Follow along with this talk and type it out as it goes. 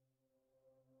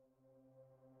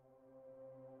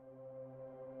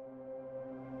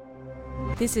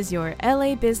This is your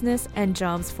LA Business and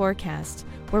Jobs Forecast,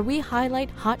 where we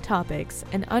highlight hot topics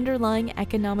and underlying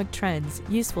economic trends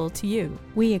useful to you.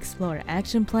 We explore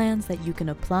action plans that you can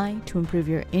apply to improve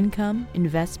your income,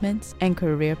 investments, and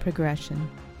career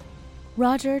progression.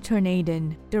 Roger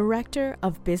Tornadin, Director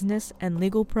of Business and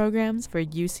Legal Programs for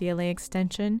UCLA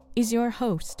Extension, is your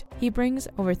host. He brings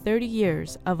over 30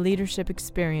 years of leadership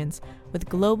experience with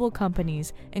global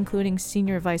companies, including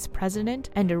Senior Vice President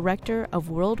and Director of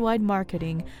Worldwide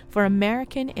Marketing for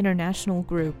American International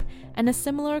Group, and a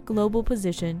similar global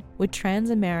position with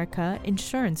Transamerica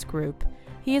Insurance Group.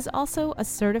 He is also a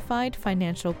certified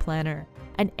financial planner,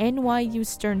 an NYU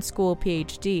Stern School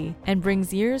PhD, and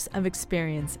brings years of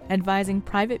experience advising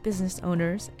private business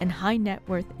owners and high net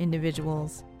worth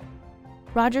individuals.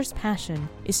 Roger's passion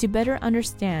is to better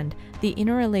understand the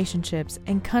interrelationships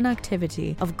and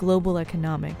connectivity of global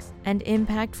economics and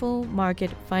impactful market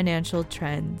financial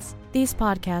trends. These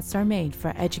podcasts are made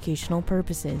for educational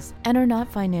purposes and are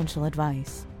not financial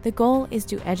advice. The goal is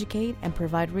to educate and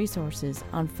provide resources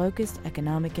on focused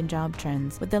economic and job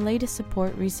trends with the latest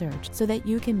support research so that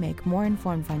you can make more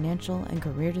informed financial and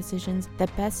career decisions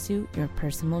that best suit your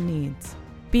personal needs.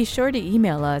 Be sure to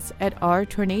email us at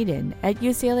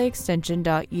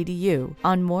rtornadin@uclaextension.edu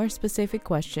on more specific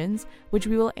questions, which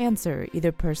we will answer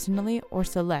either personally or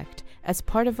select as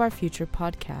part of our future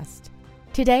podcast.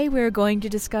 Today, we are going to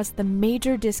discuss the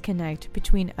major disconnect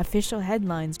between official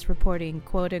headlines reporting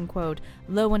quote-unquote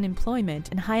low unemployment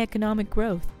and high economic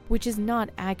growth, which is not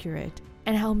accurate,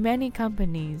 and how many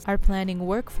companies are planning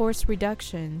workforce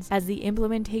reductions as the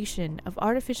implementation of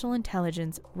artificial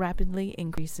intelligence rapidly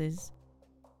increases.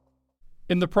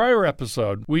 In the prior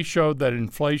episode, we showed that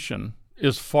inflation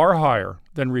is far higher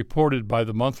than reported by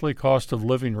the monthly cost of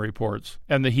living reports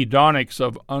and the hedonics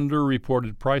of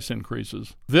underreported price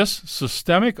increases. This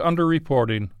systemic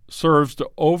underreporting serves to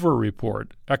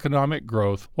overreport economic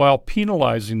growth while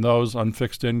penalizing those on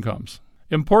fixed incomes.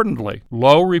 Importantly,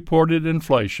 low reported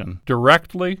inflation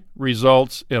directly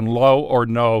results in low or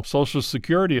no Social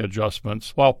Security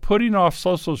adjustments while putting off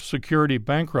Social Security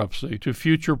bankruptcy to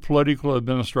future political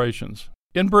administrations.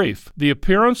 In brief, the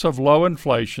appearance of low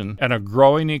inflation and a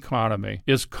growing economy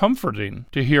is comforting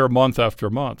to hear month after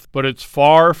month, but it's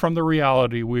far from the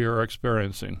reality we are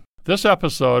experiencing. This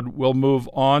episode will move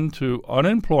on to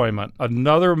unemployment,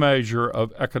 another measure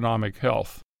of economic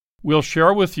health. We'll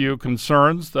share with you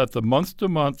concerns that the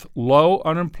month-to-month low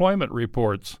unemployment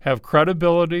reports have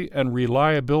credibility and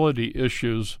reliability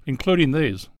issues, including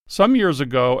these. Some years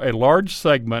ago, a large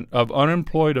segment of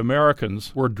unemployed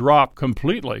Americans were dropped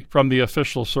completely from the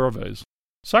official surveys.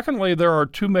 Secondly, there are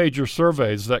two major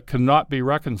surveys that cannot be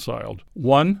reconciled.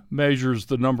 One measures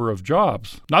the number of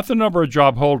jobs, not the number of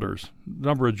job holders,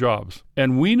 number of jobs.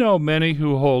 And we know many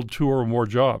who hold two or more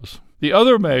jobs. The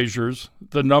other measures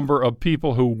the number of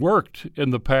people who worked in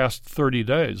the past 30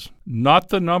 days, not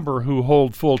the number who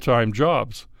hold full-time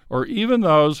jobs, or even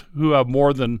those who have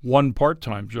more than one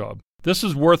part-time job. This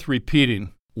is worth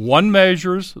repeating. One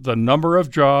measures the number of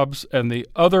jobs, and the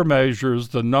other measures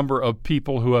the number of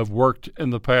people who have worked in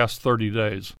the past 30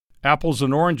 days. Apples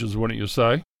and oranges, wouldn't you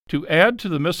say? To add to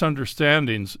the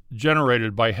misunderstandings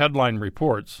generated by headline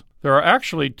reports, there are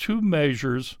actually two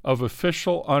measures of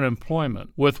official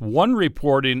unemployment, with one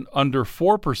reporting under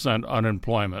 4%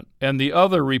 unemployment and the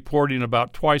other reporting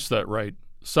about twice that rate,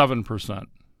 7%.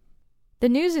 The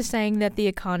news is saying that the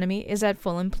economy is at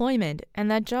full employment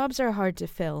and that jobs are hard to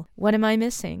fill. What am I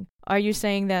missing? Are you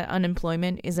saying that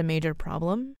unemployment is a major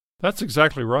problem? That's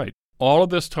exactly right. All of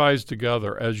this ties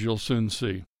together, as you'll soon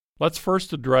see. Let's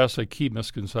first address a key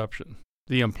misconception: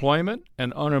 the employment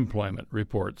and unemployment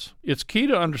reports. It's key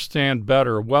to understand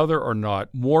better whether or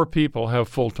not more people have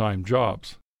full-time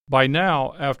jobs. By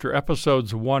now, after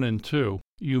episodes 1 and 2,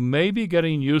 you may be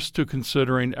getting used to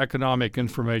considering economic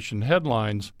information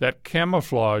headlines that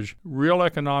camouflage real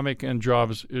economic and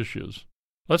jobs issues.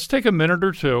 Let's take a minute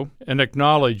or two and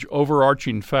acknowledge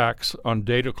overarching facts on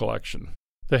data collection.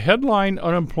 The headline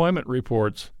unemployment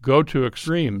reports go to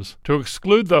extremes to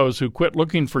exclude those who quit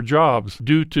looking for jobs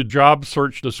due to job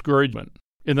search discouragement.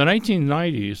 In the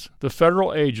 1990s, the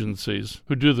federal agencies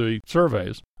who do the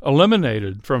surveys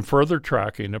eliminated from further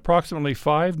tracking approximately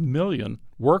 5 million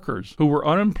workers who were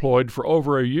unemployed for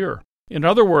over a year. In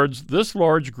other words, this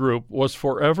large group was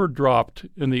forever dropped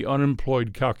in the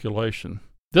unemployed calculation.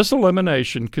 This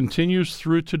elimination continues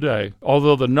through today,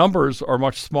 although the numbers are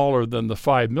much smaller than the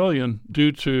 5 million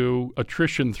due to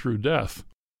attrition through death.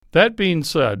 That being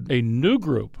said, a new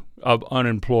group of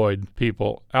unemployed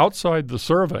people outside the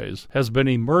surveys has been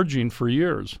emerging for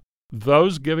years,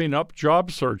 those giving up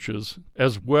job searches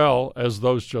as well as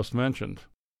those just mentioned.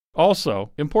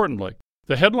 Also, importantly,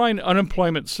 The headline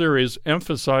unemployment series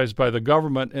emphasized by the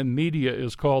government and media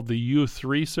is called the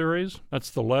U3 series. That's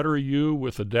the letter U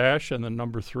with a dash and the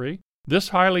number 3. This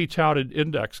highly touted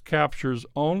index captures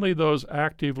only those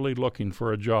actively looking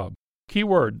for a job.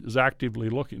 Keyword is actively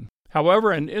looking.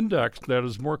 However, an index that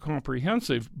is more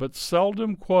comprehensive but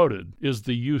seldom quoted is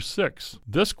the U6.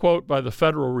 This quote by the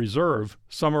Federal Reserve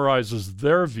summarizes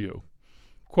their view.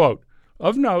 Quote,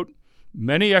 of note,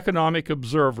 many economic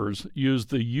observers use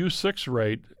the U6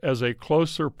 rate as a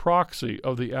closer proxy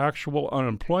of the actual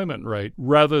unemployment rate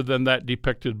rather than that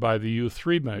depicted by the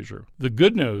U3 measure. The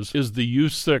good news is the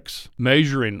U6,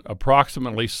 measuring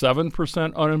approximately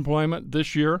 7% unemployment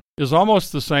this year, is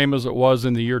almost the same as it was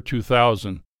in the year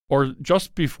 2000, or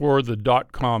just before the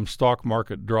dot-com stock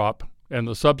market drop and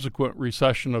the subsequent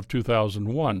recession of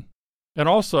 2001, and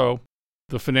also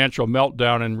the financial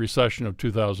meltdown and recession of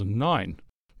 2009.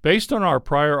 Based on our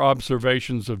prior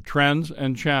observations of trends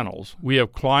and channels, we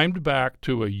have climbed back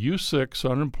to a U6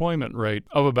 unemployment rate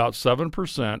of about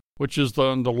 7%, which is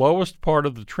on the lowest part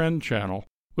of the trend channel,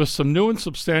 with some new and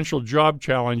substantial job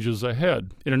challenges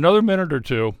ahead. In another minute or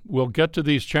two, we'll get to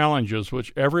these challenges,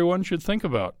 which everyone should think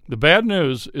about. The bad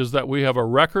news is that we have a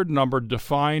record number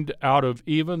defined out of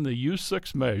even the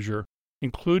U6 measure,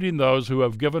 including those who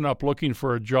have given up looking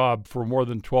for a job for more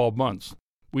than 12 months.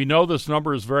 We know this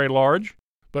number is very large,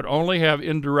 but only have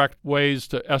indirect ways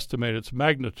to estimate its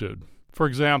magnitude. For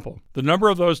example, the number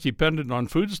of those dependent on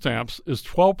food stamps is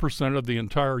 12% of the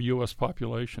entire U.S.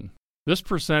 population. This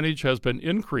percentage has been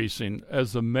increasing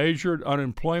as the measured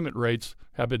unemployment rates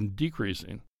have been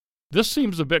decreasing. This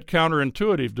seems a bit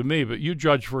counterintuitive to me, but you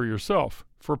judge for yourself.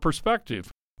 For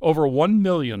perspective, over 1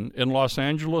 million in Los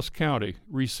Angeles County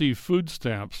receive food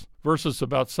stamps versus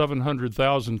about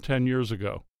 700,000 10 years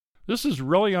ago. This is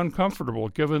really uncomfortable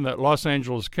given that Los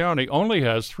Angeles County only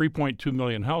has 3.2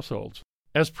 million households.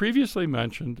 As previously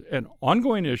mentioned, an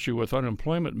ongoing issue with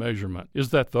unemployment measurement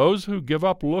is that those who give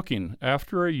up looking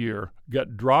after a year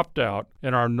get dropped out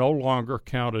and are no longer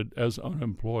counted as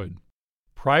unemployed.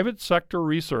 Private sector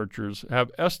researchers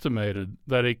have estimated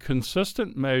that a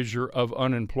consistent measure of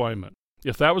unemployment,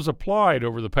 if that was applied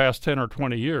over the past 10 or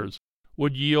 20 years,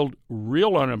 would yield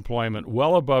real unemployment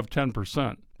well above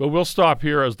 10%. But we'll stop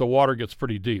here as the water gets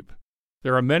pretty deep.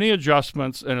 There are many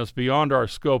adjustments, and it's beyond our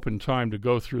scope and time to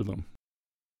go through them.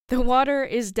 The water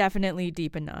is definitely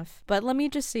deep enough, but let me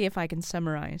just see if I can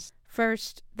summarize.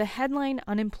 First, the headline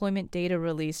unemployment data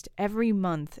released every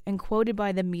month and quoted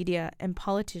by the media and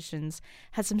politicians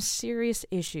has some serious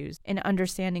issues in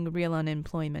understanding real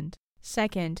unemployment.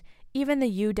 Second, even the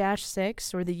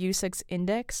U-6 or the U6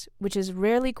 index, which is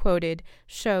rarely quoted,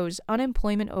 shows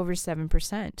unemployment over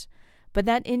 7%. But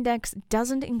that index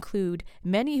doesn't include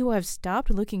many who have stopped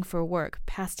looking for work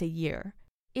past a year.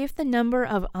 If the number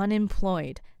of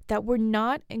unemployed that were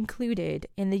not included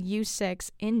in the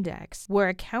U6 index were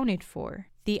accounted for,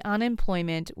 the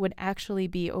unemployment would actually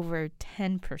be over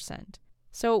 10%.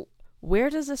 So where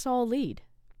does this all lead?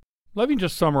 Let me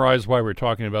just summarize why we're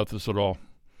talking about this at all.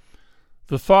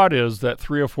 The thought is that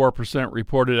 3 or 4%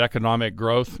 reported economic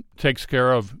growth takes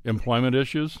care of employment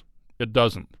issues. It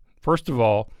doesn't. First of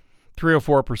all, 3 or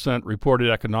 4% reported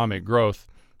economic growth,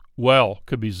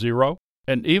 could be zero.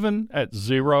 And even at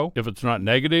zero, if it's not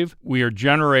negative, we are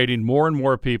generating more and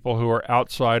more people who are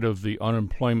outside of the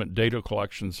unemployment data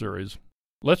collection series.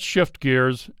 Let's shift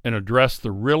gears and address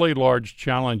the really large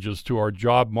challenges to our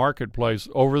job marketplace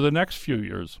over the next few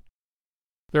years.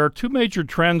 There are two major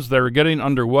trends that are getting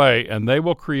underway, and they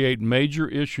will create major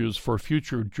issues for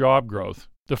future job growth.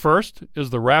 The first is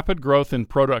the rapid growth in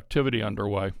productivity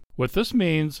underway. What this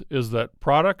means is that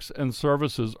products and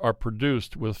services are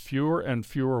produced with fewer and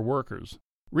fewer workers.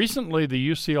 Recently, the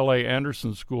UCLA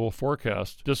Anderson School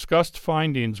forecast discussed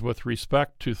findings with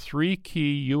respect to 3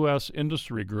 key U.S.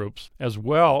 industry groups as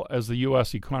well as the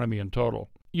U.S. economy in total.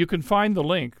 You can find the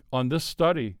link on this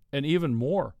study and even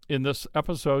more in this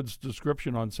episode's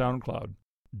description on SoundCloud.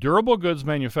 Durable goods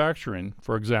manufacturing,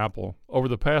 for example, over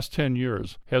the past 10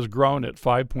 years has grown at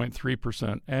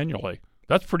 5.3% annually.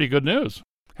 That's pretty good news.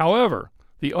 However,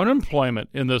 the unemployment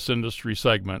in this industry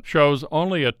segment shows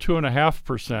only a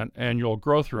 2.5% annual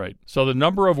growth rate, so the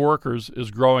number of workers is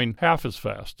growing half as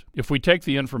fast. If we take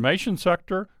the information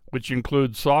sector, which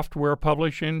includes software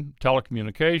publishing,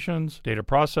 telecommunications, data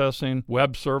processing,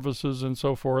 web services, and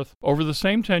so forth, over the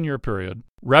same 10-year period,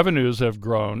 revenues have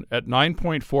grown at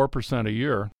 9.4% a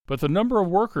year, but the number of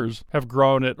workers have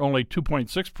grown at only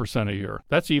 2.6% a year.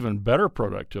 That's even better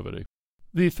productivity.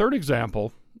 The third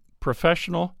example,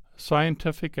 professional,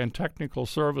 scientific, and technical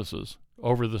services,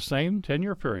 over the same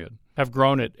 10-year period, have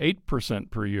grown at 8%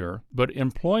 per year, but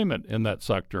employment in that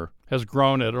sector has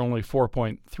grown at only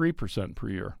 4.3% per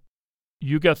year.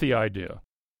 You get the idea.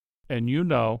 And you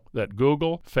know that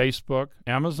Google, Facebook,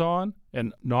 Amazon,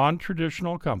 and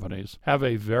non-traditional companies have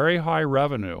a very high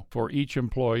revenue for each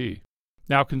employee.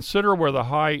 Now consider where the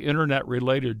high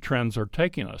internet-related trends are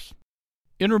taking us.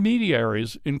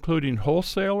 Intermediaries, including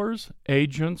wholesalers,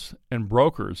 agents, and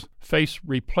brokers, face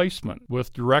replacement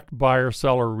with direct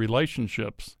buyer-seller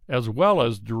relationships as well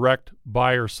as direct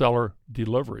buyer-seller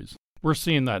deliveries. We're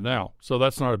seeing that now, so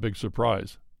that's not a big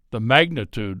surprise. The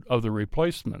magnitude of the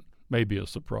replacement may be a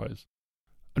surprise.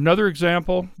 Another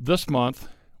example, this month,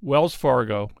 Wells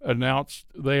Fargo announced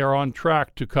they are on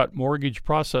track to cut mortgage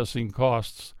processing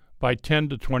costs by 10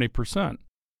 to 20%.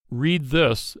 Read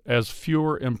this as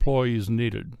fewer employees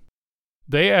needed.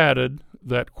 They added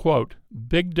that, quote,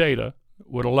 big data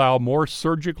would allow more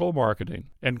surgical marketing,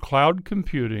 and cloud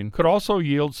computing could also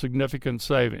yield significant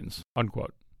savings,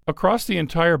 unquote. Across the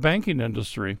entire banking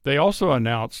industry, they also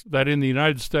announced that in the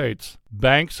United States,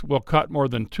 banks will cut more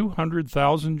than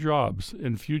 200,000 jobs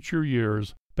in future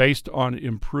years based on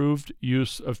improved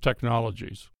use of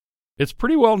technologies. It's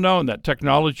pretty well known that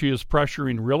technology is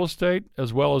pressuring real estate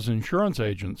as well as insurance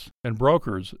agents and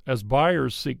brokers as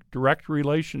buyers seek direct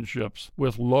relationships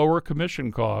with lower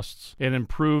commission costs and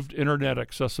improved internet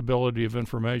accessibility of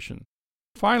information.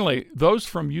 Finally, those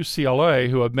from UCLA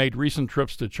who have made recent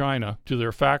trips to China to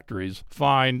their factories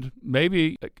find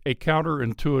maybe a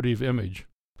counterintuitive image.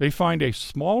 They find a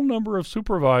small number of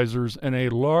supervisors and a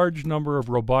large number of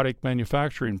robotic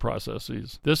manufacturing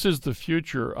processes. This is the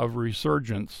future of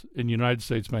resurgence in United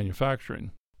States manufacturing.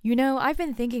 You know, I've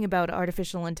been thinking about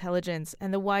artificial intelligence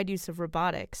and the wide use of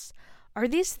robotics. Are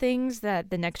these things that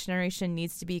the next generation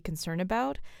needs to be concerned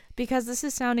about? Because this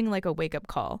is sounding like a wake-up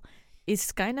call. Is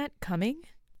Skynet coming?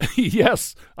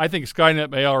 Yes, I think Skynet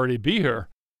may already be here.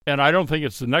 And I don't think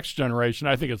it's the next generation.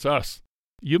 I think it's us.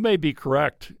 You may be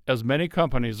correct, as many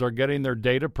companies are getting their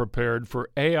data prepared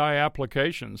for AI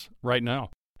applications right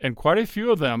now. And quite a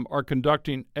few of them are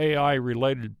conducting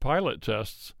AI-related pilot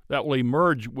tests that will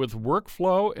emerge with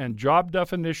workflow and job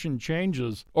definition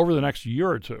changes over the next year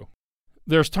or two.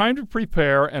 There's time to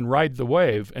prepare and ride the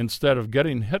wave instead of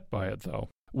getting hit by it, though.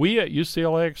 We at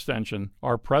UCLA Extension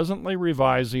are presently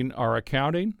revising our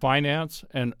accounting, finance,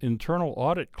 and internal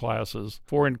audit classes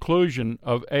for inclusion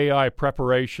of AI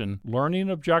preparation, learning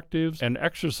objectives, and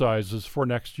exercises for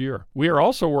next year. We are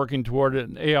also working toward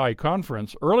an AI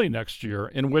conference early next year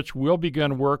in which we'll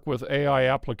begin work with AI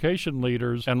application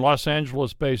leaders and Los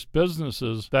Angeles-based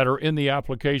businesses that are in the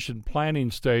application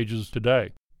planning stages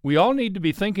today. We all need to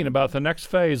be thinking about the next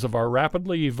phase of our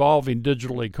rapidly evolving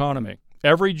digital economy.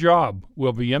 Every job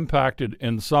will be impacted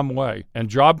in some way, and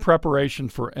job preparation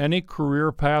for any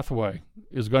career pathway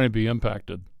is going to be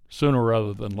impacted sooner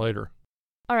rather than later.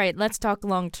 All right, let's talk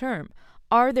long term.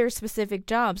 Are there specific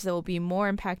jobs that will be more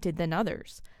impacted than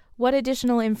others? What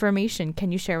additional information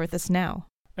can you share with us now?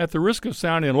 At the risk of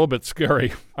sounding a little bit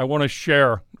scary, I want to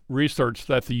share research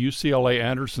that the UCLA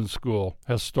Anderson School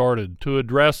has started to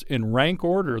address in rank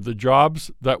order the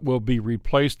jobs that will be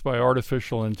replaced by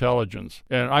artificial intelligence.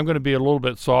 And I'm going to be a little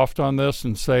bit soft on this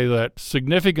and say that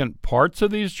significant parts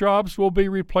of these jobs will be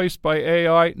replaced by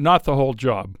AI, not the whole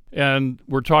job. And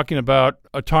we're talking about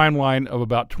a timeline of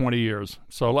about 20 years.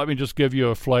 So let me just give you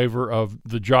a flavor of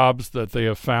the jobs that they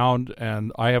have found.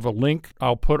 And I have a link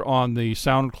I'll put on the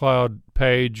SoundCloud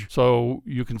page so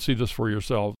you can see this for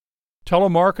yourself.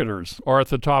 Telemarketers are at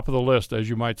the top of the list, as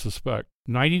you might suspect.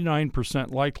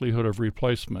 99% likelihood of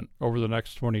replacement over the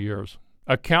next 20 years.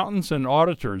 Accountants and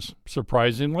auditors,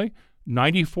 surprisingly,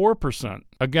 94%.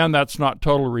 Again, that's not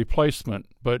total replacement,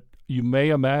 but you may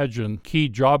imagine key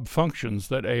job functions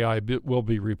that AI will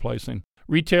be replacing.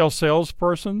 Retail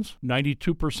salespersons,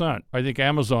 92%. I think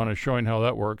Amazon is showing how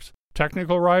that works.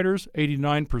 Technical writers,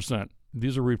 89%.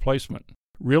 These are replacement.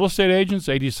 Real estate agents,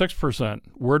 86%.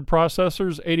 Word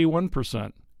processors,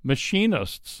 81%.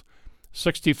 Machinists,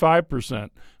 65%.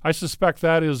 I suspect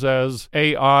that is as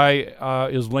AI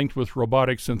is linked with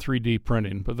robotics and 3D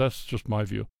printing, but that's just my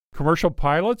view. Commercial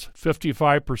pilots,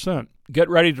 55%. Get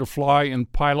ready to fly in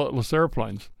pilotless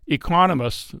airplanes.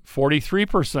 Economists,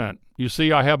 43%. You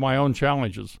see, I have my own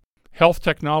challenges. Health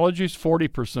technologies,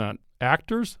 40%.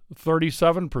 Actors,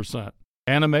 37%.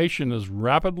 Animation is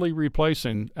rapidly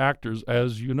replacing actors,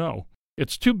 as you know.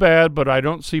 It's too bad, but I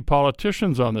don't see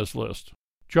politicians on this list.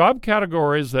 Job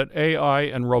categories that AI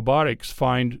and robotics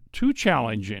find too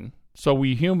challenging, so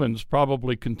we humans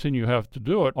probably continue to have to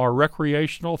do it, are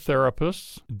recreational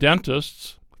therapists,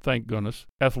 dentists, thank goodness,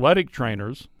 athletic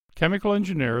trainers, chemical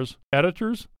engineers,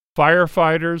 editors,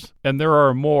 firefighters, and there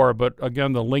are more, but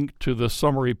again, the link to the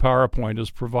summary PowerPoint is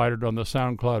provided on the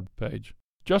SoundCloud page.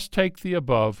 Just take the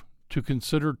above to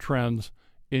consider trends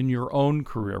in your own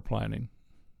career planning.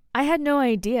 I had no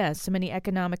idea so many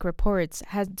economic reports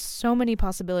had so many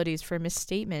possibilities for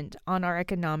misstatement on our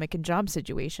economic and job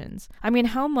situations. I mean,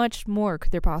 how much more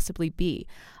could there possibly be?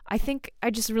 I think I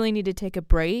just really need to take a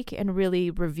break and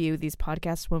really review these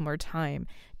podcasts one more time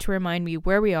to remind me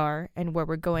where we are and where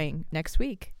we're going next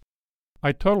week.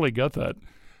 I totally get that.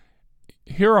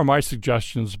 Here are my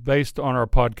suggestions based on our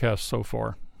podcast so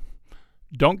far.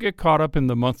 Don't get caught up in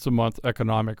the month-to-month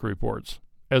economic reports,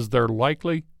 as they're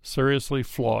likely seriously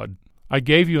flawed. I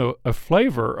gave you a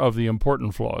flavor of the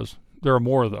important flaws. There are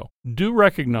more, though. Do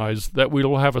recognize that we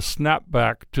will have a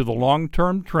snapback to the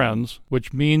long-term trends,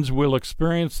 which means we'll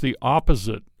experience the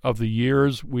opposite of the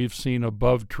years we've seen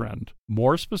above trend.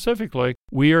 More specifically,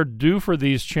 we are due for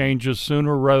these changes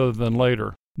sooner rather than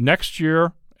later. Next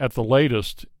year, at the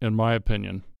latest, in my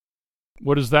opinion.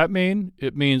 What does that mean?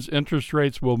 It means interest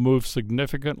rates will move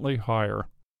significantly higher.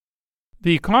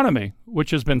 The economy,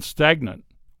 which has been stagnant,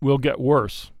 will get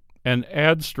worse and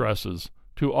add stresses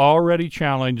to already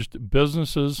challenged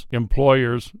businesses,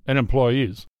 employers, and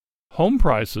employees. Home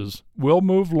prices will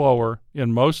move lower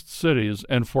in most cities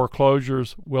and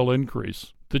foreclosures will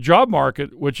increase. The job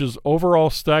market, which is overall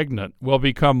stagnant, will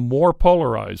become more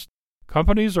polarized.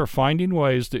 Companies are finding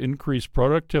ways to increase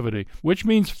productivity, which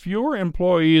means fewer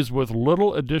employees with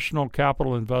little additional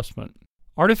capital investment.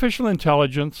 Artificial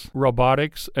intelligence,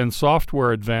 robotics, and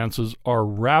software advances are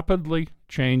rapidly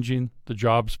changing the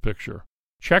jobs picture.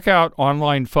 Check out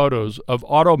online photos of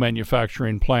auto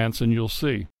manufacturing plants and you'll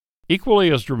see.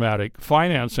 Equally as dramatic,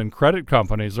 finance and credit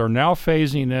companies are now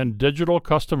phasing in digital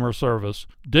customer service,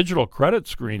 digital credit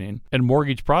screening, and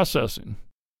mortgage processing.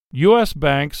 U.S.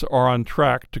 banks are on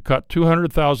track to cut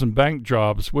 200,000 bank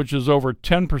jobs, which is over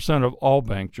 10% of all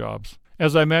bank jobs.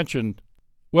 As I mentioned,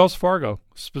 Wells Fargo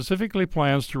specifically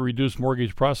plans to reduce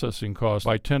mortgage processing costs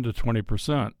by 10 to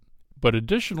 20%, but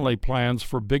additionally plans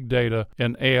for big data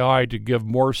and AI to give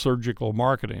more surgical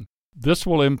marketing. This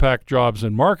will impact jobs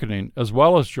in marketing as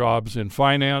well as jobs in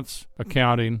finance,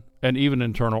 accounting, and even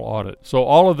internal audit. So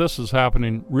all of this is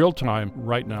happening real time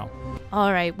right now.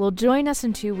 All right, well, join us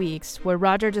in 2 weeks where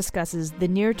Roger discusses the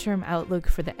near-term outlook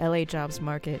for the LA jobs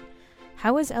market.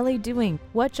 How is LA doing?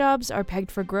 What jobs are pegged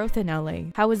for growth in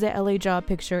LA? How is the LA job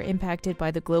picture impacted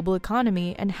by the global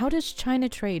economy? And how does China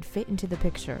trade fit into the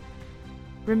picture?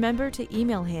 Remember to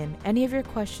email him any of your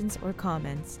questions or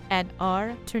comments at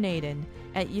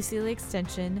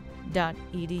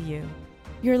rtornadin@uclaextension.edu.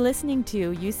 You're listening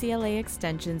to UCLA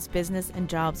Extension's Business and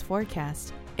Jobs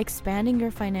Forecast, expanding your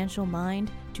financial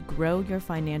mind to grow your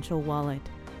financial wallet.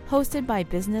 Hosted by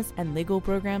Business and Legal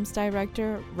Programs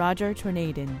Director Roger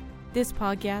Tornadin. This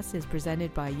podcast is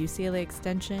presented by UCLA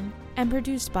Extension and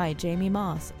produced by Jamie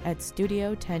Moss at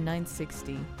Studio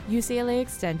 10960. UCLA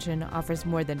Extension offers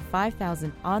more than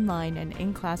 5,000 online and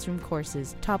in-classroom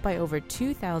courses taught by over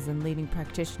 2,000 leading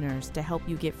practitioners to help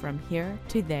you get from here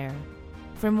to there.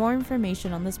 For more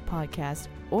information on this podcast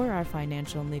or our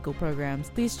financial and legal programs,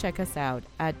 please check us out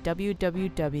at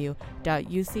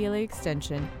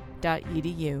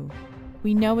www.uclaextension.edu.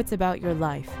 We know it's about your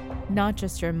life, not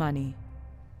just your money.